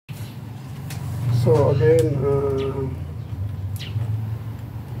So again,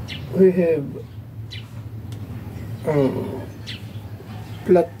 we have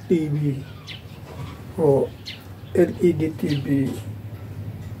flat TV or LED TV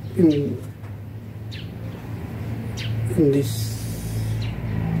in this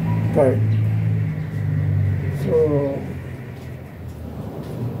part. So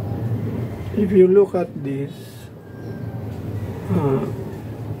if you look at this,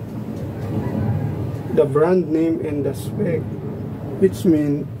 the brand name and the spec, which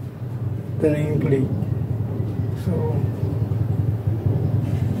means the nameplate. So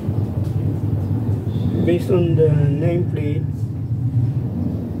based on the nameplate,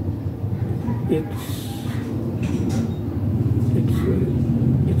 it's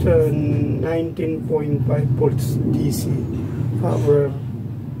a 19.5 volts DC power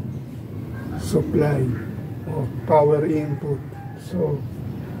supply or power input. So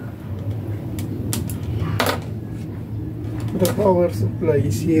the power supply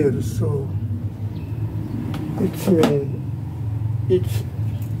is here, so it means it's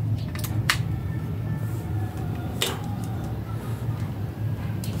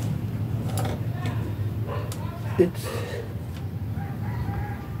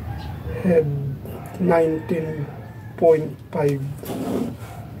had 19.5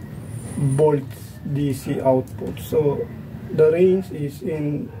 volts DC output. So the range is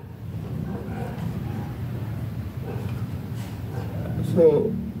in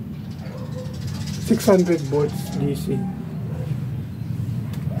 600 volts DC.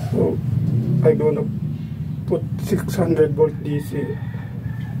 So I'm gonna put 600 volt DC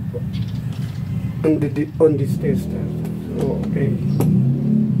on this tester. So okay.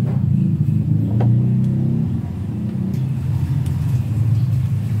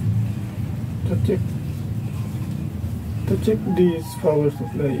 To check this power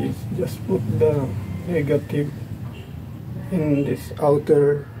supply is just put the negative in this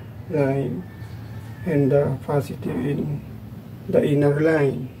outer line and the positive in the inner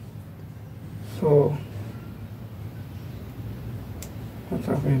line. So what's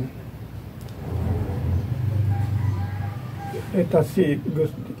happening? Let us see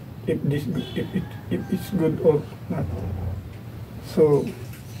if it's good or not. So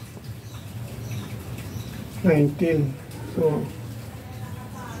 19. So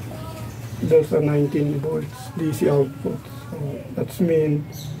there's a 19 volts DC output. So that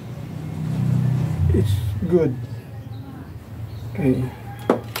means it's good. Okay.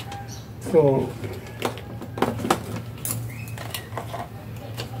 So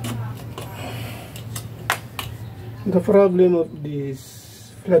the problem of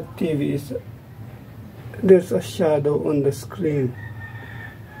this flat TV is there's a shadow on the screen.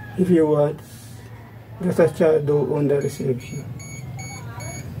 If you watch, there's a shadow on the reception.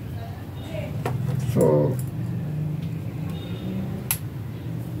 So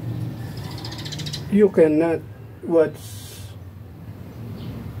you cannot watch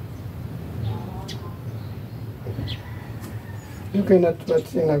in a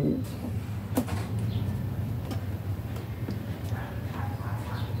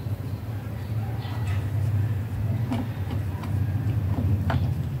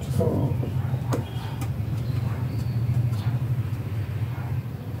so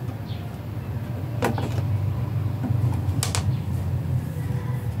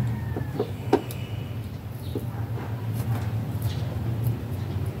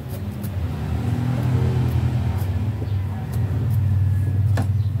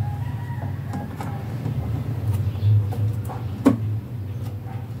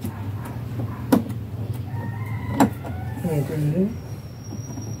okay.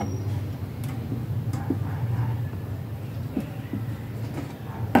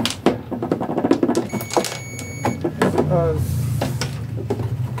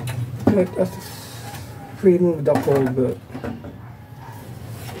 Let us remove the cover.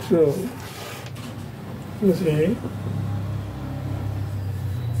 So you see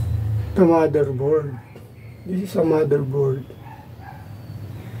the motherboard. This is a motherboard.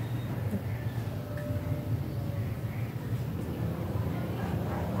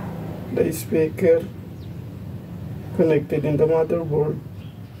 The speaker connected in the motherboard,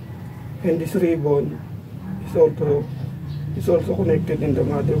 and this ribbon is also connected in the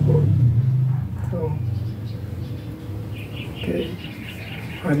motherboard. So okay,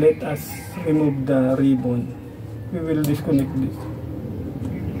 let us remove the ribbon. We will disconnect this.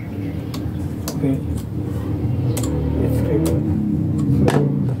 Okay, it's removed.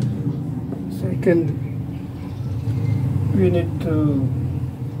 So second, we need to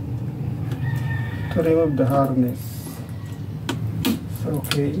remove the harness. So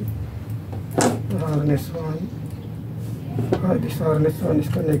okay, the harness one. This harness one is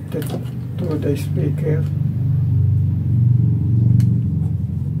connected to the speaker,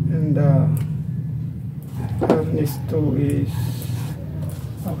 and harness 2 is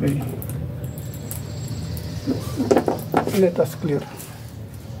okay. Let us clear.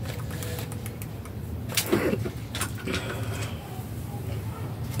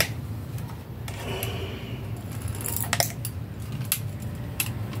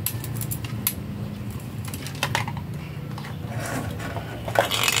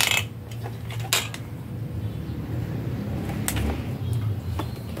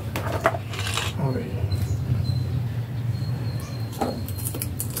 Okay.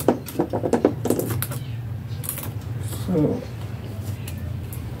 So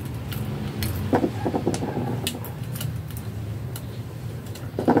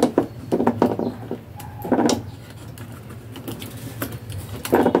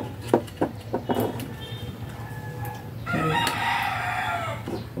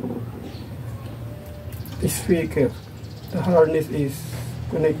the speaker, the harness is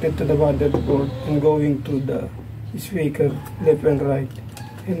connected to the motherboard and going to the speaker left and right,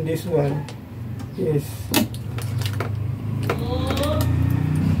 and this one is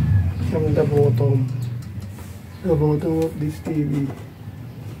from the bottom of this TV.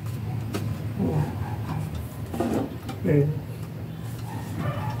 Okay.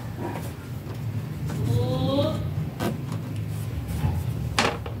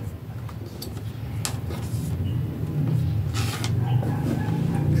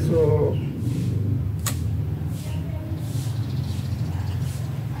 So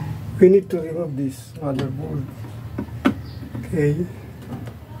we need to remove this motherboard. Okay.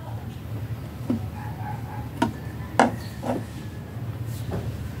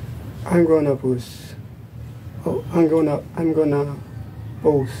 I'm gonna push. Oh, I'm gonna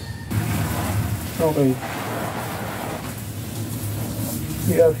pause. Okay.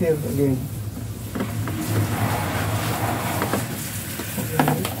 We are here again.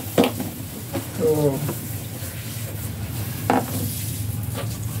 Okay. So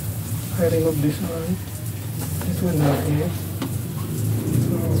I remove this one. This one not here.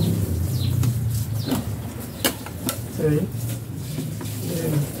 So okay.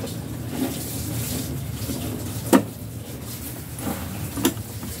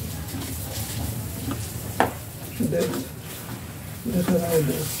 Then there's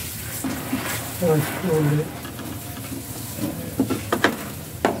another one screw.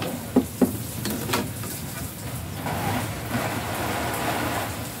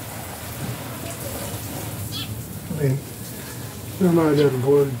 Okay, the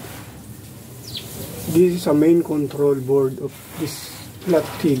motherboard. This is a main control board of this flat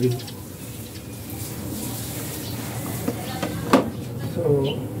TV. So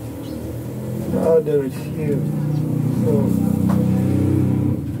the other is here. So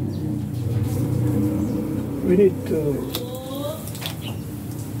we need to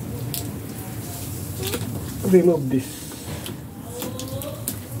remove this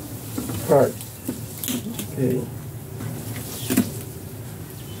part. Okay.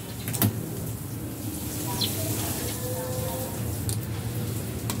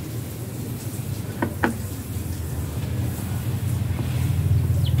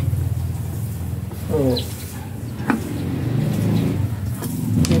 So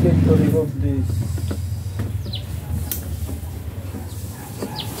we need to remove this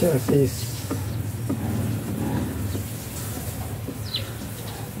chassis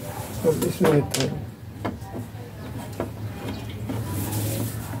of this metal.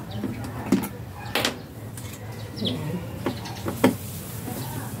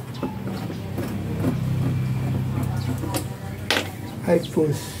 I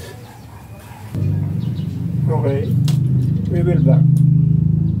push. Okay, we will back.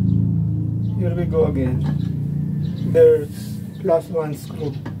 Here we go again. There's plus one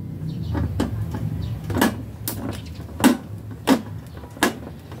screw.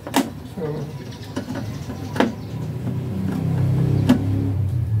 So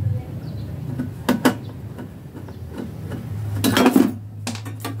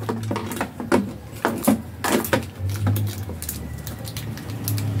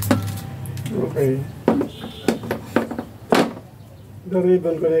okay. The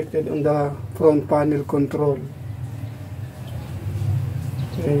ribbon connected on the front panel control.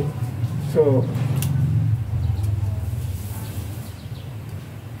 Okay, so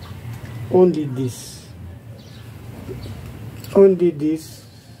only this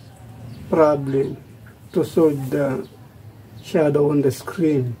problem to solve the shadow on the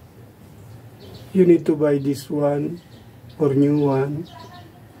screen. You need to buy this one or new one.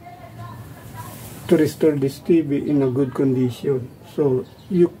 to restore this TV in a good condition. So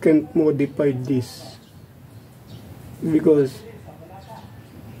you can't modify this because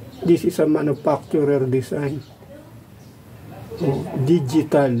this is a manufacturer design,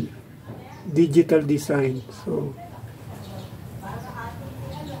 digital design. So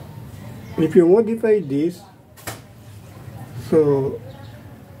if you modify this, so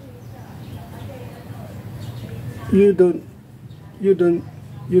you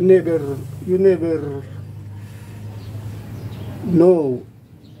never know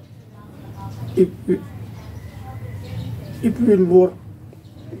if it will work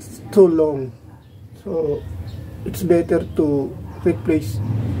too long. So it's better to replace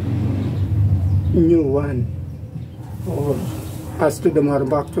new one or ask to the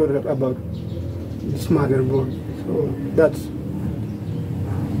manufacturer about this motherboard. So that's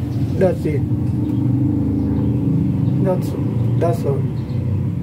it. That's all.